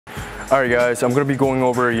All right, guys, I'm gonna be going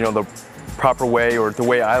over, the proper way, or the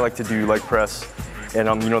way I like to do leg press, and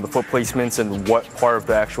the foot placements and what part of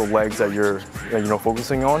the actual legs that you're,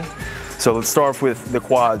 focusing on. So let's start off with the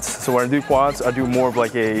quads. So when I do quads, I do more of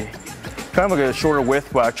like a kind of like a shorter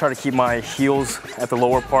width, but I try to keep my heels at the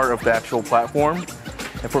lower part of the actual platform.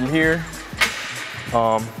 And from here,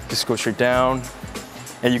 just go straight down,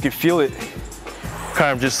 and you can feel it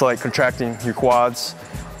kind of just like contracting your quads.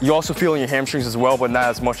 You also feel in your hamstrings as well, but not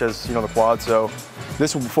as much as the quads. So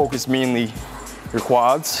this will focus mainly your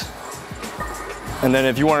quads. And then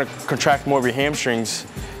if you want to contract more of your hamstrings,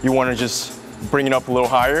 you want to just bring it up a little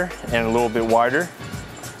higher and a little bit wider.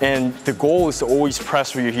 And the goal is to always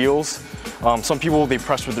press with your heels. Some people, they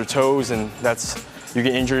press with their toes, and you can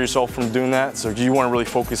injure yourself from doing that. So you want to really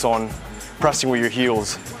focus on pressing with your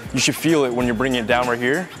heels. You should feel it when you're bringing it down right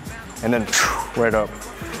here, and then right up.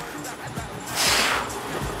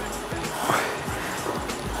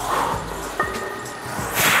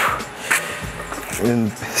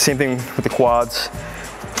 And same thing with the quads.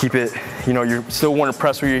 Keep it, you still want to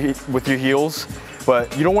press with your heels,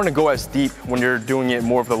 but you don't want to go as deep when you're doing it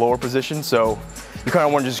more of the lower position. So you kind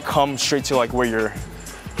of want to just come straight to like where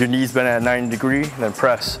your knee's been at 90 degree, and then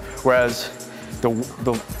press. Whereas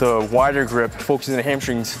the wider grip, focusing on the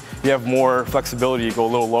hamstrings, you have more flexibility to go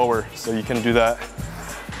a little lower, so you can do that.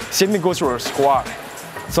 Same thing goes for a squat.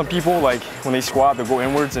 Some people, like when they squat, they'll go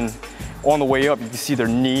inwards, and on the way up, you can see their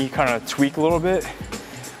knee kind of tweak a little bit.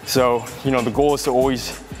 So, the goal is to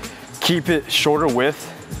always keep it shorter width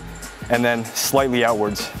and then slightly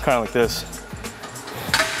outwards, kind of like this.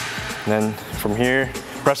 And then from here,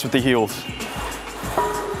 press with the heels.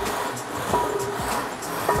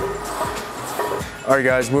 All right,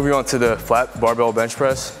 guys, moving on to the flat barbell bench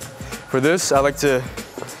press. For this, I like to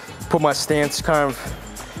put my stance kind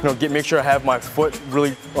of, make sure I have my foot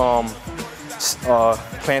really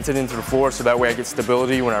planted into the floor, so that way I get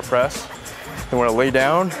stability when I press. Then when I lay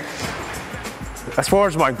down, as far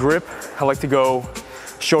as my grip, I like to go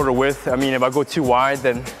shoulder width. I mean, if I go too wide,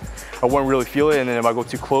 then I won't really feel it, and then if I go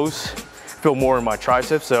too close, I feel more in my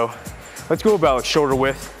triceps. So let's go about like shoulder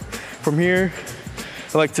width. From here,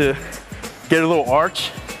 I like to get a little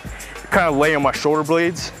arch, kind of lay on my shoulder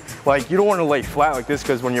blades. Like, you don't want to lay flat like this,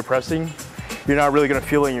 because when you're pressing, you're not really gonna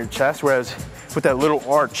feel it in your chest, whereas with that little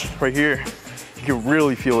arch right here, you can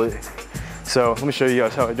really feel it. So let me show you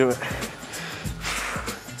guys how I do it.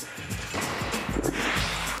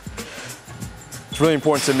 It's really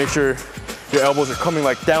important to make sure your elbows are coming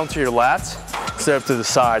like down to your lats instead of to the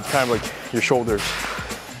side, kind of like your shoulders.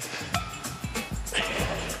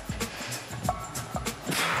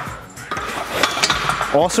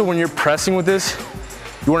 Also, when you're pressing with this,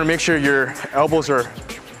 you want to make sure your elbows are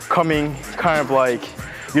coming kind of like,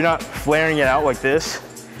 you're not flaring it out like this.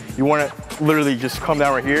 You want to literally just come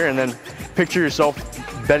down right here, and then picture yourself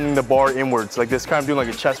bending the bar inwards like this, kind of doing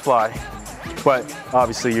like a chest fly. But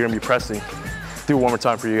obviously you're gonna be pressing. Do it one more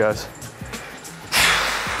time for you guys.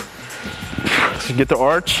 So get the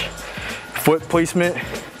arch, foot placement,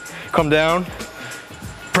 come down,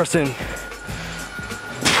 press in.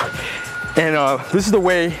 And this is the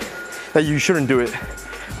way that you shouldn't do it.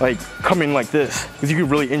 Like coming like this, because you could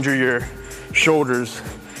really injure your shoulders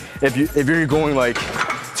if you're going like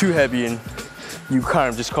too heavy and you kind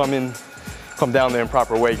of just come down there in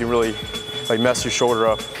proper way. You can really like mess your shoulder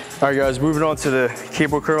up. All right, guys, moving on to the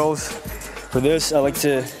cable curls. For this, I like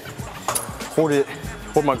to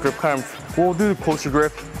hold my grip kind of, we'll do the closer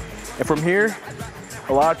grip. And from here,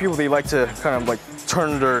 a lot of people, they like to kind of like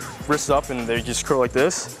turn their wrists up and they just curl like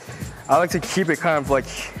this. I like to keep it kind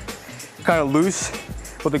of loose,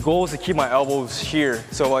 but the goal is to keep my elbows here.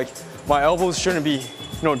 So like my elbows shouldn't be,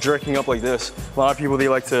 jerking up like this. A lot of people, they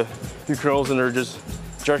like to do curls and they're just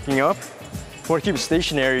jerking up. You want to keep it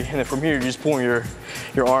stationary, and then from here, you're just pulling your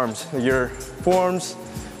arms. Your forearms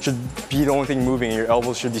should be the only thing moving, and your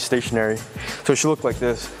elbows should be stationary. So it should look like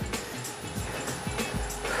this.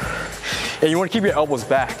 And you want to keep your elbows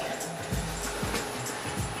back,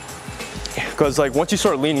 because like once you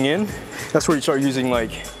start leaning in, that's where you start using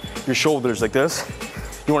like your shoulders like this.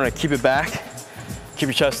 You want to keep it back, keep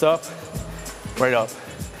your chest up, right up.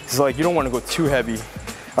 It's like you don't want to go too heavy.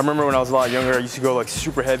 I remember when I was a lot younger, I used to go like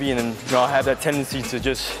super heavy, and then I had that tendency to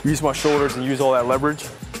just use my shoulders and use all that leverage.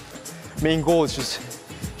 Main goal is just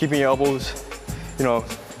keeping your elbows,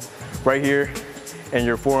 right here, and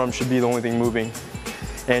your forearm should be the only thing moving.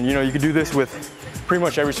 And you can do this with pretty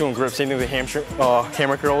much every single grip. Same thing with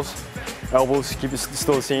hammer curls. Elbows, keep it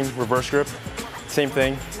still the same. Reverse grip, same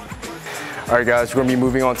thing. All right, guys, we're gonna be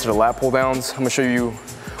moving on to the lat pull downs. I'm gonna show you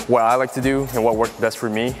what I like to do and what worked best for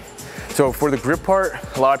me. So for the grip part,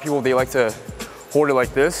 a lot of people, they like to hold it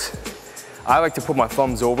like this, I like to put my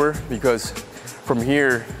thumbs over because from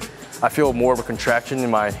here, I feel more of a contraction in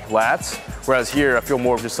my lats, whereas here, I feel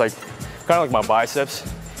more of just like, kind of like my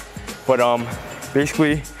biceps. But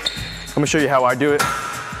basically, I'm gonna show you how I do it.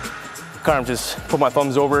 Kind of just put my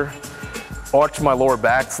thumbs over, arch my lower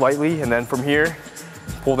back slightly, and then from here,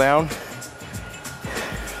 pull down.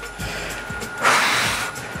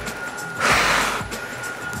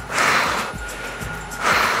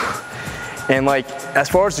 And like, as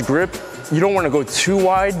far as the grip, you don't want to go too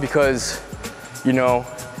wide because, you know,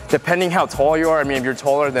 depending how tall you are, I mean, if you're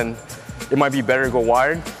taller, then it might be better to go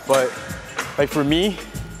wide. But like for me,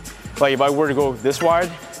 like if I were to go this wide,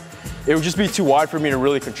 it would just be too wide for me to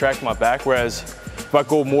really contract my back. Whereas if I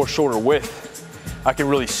go more shoulder width, I can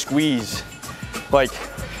really squeeze. Like,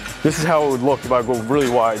 this is how it would look if I go really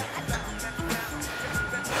wide.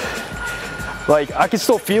 Like, I can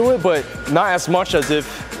still feel it, but not as much as if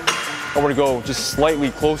I were to go just slightly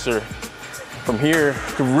closer. From here,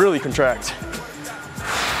 to really contract.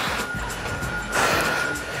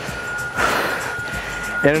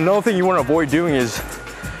 And another thing you want to avoid doing is,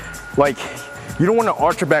 like, you don't want to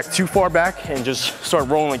arch your back too far back and just start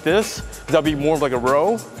rolling like this. That'll be more of like a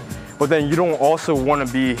row. But then you don't also want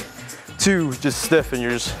to be too just stiff and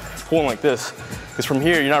you're just pulling like this. Because from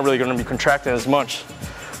here, you're not really going to be contracting as much.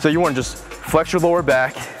 So you want to just flex your lower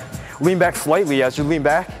back, lean back slightly as you lean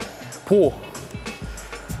back, pull.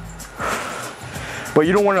 But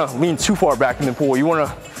you don't want to lean too far back and then pull. You want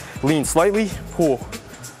to lean slightly, pull.